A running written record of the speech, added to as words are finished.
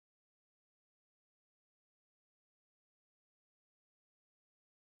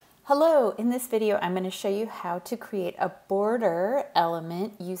Hello, in this video I'm going to show you how to create a border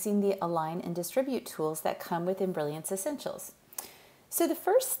element using the Align and Distribute tools that come with Embrilliance Essentials. So the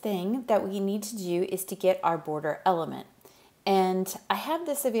first thing that we need to do is to get our border element. And I have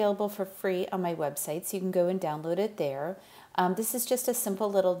this available for free on my website, so you can go and download it there. This is just a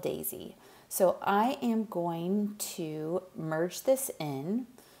simple little daisy. So I am going to merge this in.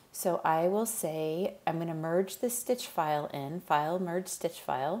 So I will say I'm going to merge the stitch file in, File, Merge Stitch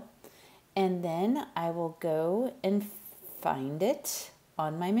File, and then I will go and find it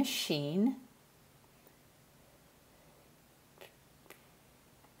on my machine.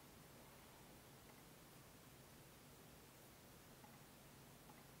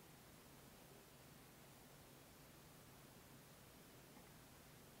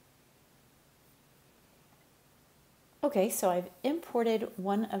 Okay, so I've imported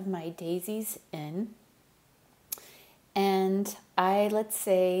one of my daisies in, and let's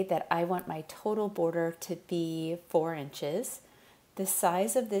say that I want my total border to be 4 inches. The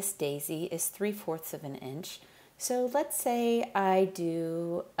size of this daisy is 3/4 of an inch. So let's say I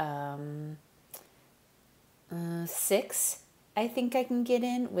do 6. I think I can get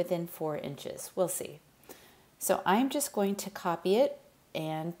in within 4 inches. We'll see. So I'm just going to copy it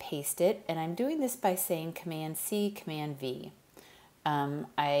and paste it, and I'm doing this by saying Command C, Command V.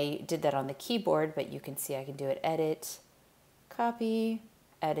 I did that on the keyboard, but you can see I can do it, edit, copy,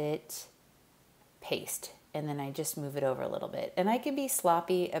 edit, paste, and then I just move it over a little bit. And I can be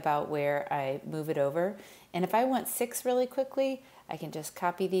sloppy about where I move it over, and if I want 6 really quickly, I can just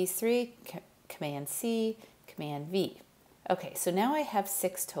copy these 3, Command C, Command V. Okay, so now I have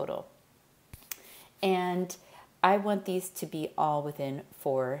 6 total, and I want these to be all within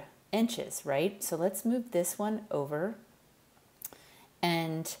 4 inches, right? So let's move this one over,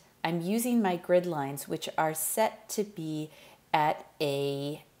 and I'm using my grid lines, which are set to be at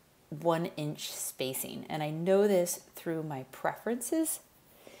a 1 inch spacing. And I know this through my preferences.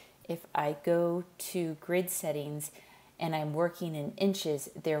 If I go to grid settings and I'm working in inches,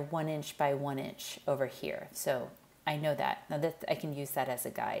 they're 1 inch by 1 inch over here. So I know that. Now that I can use that as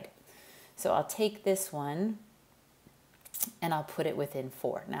a guide. So I'll take this one and I'll put it within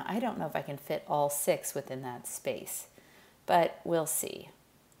 4. Now I don't know if I can fit all 6 within that space, but we'll see.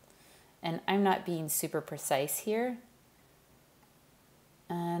 And I'm not being super precise here.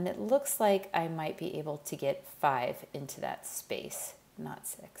 And it looks like I might be able to get 5 into that space, not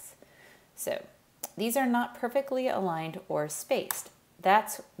 6. So these are not perfectly aligned or spaced.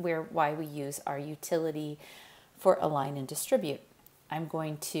 That's why we use our utility for Align and Distribute. I'm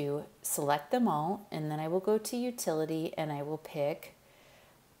going to select them all, and then I will go to Utility and I will pick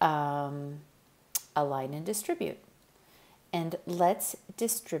Align and Distribute. And let's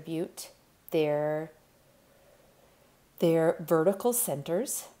distribute their vertical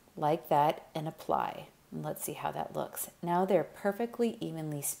centers like that and apply. And let's see how that looks. Now they're perfectly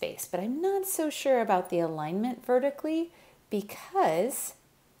evenly spaced, but I'm not so sure about the alignment vertically because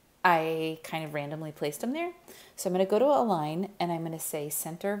I kind of randomly placed them there. So I'm going to go to Align and I'm going to say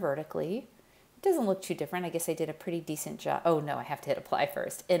Center Vertically. It doesn't look too different. I guess I did a pretty decent job. Oh no, I have to hit Apply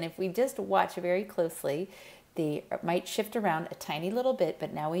first. And if we just watch very closely, they might shift around a tiny little bit,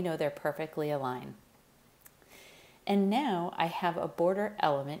 but now we know they're perfectly aligned. And now I have a border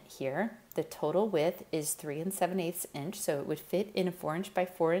element here. The total width is 3 7/8 inch, so it would fit in a 4 inch by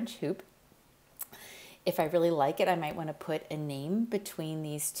 4 inch hoop. If I really like it, I might want to put a name between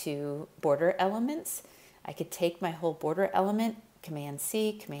these two border elements. I could take my whole border element, Command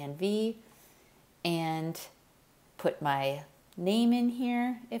C, Command V, and put my name in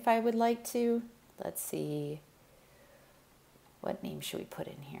here if I would like to. Let's see, what name should we put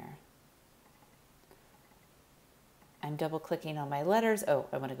in here? I'm double clicking on my letters. Oh,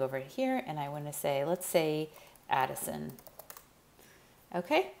 I want to go over here and I want to say, let's say Addison.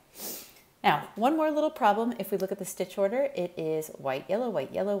 Okay. Now, one more little problem. If we look at the stitch order, it is white, yellow,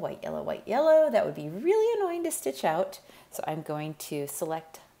 white, yellow, white, yellow, white, yellow. That would be really annoying to stitch out. So I'm going to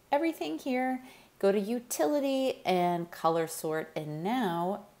select everything here, go to Utility and Color Sort. And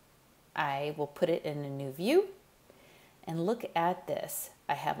now I will put it in a new view. And look at this.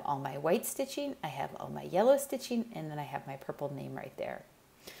 I have all my white stitching, I have all my yellow stitching, and then I have my purple name right there.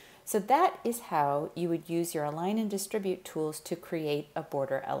 So that is how you would use your Align and Distribute tools to create a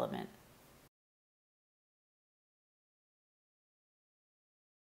border element.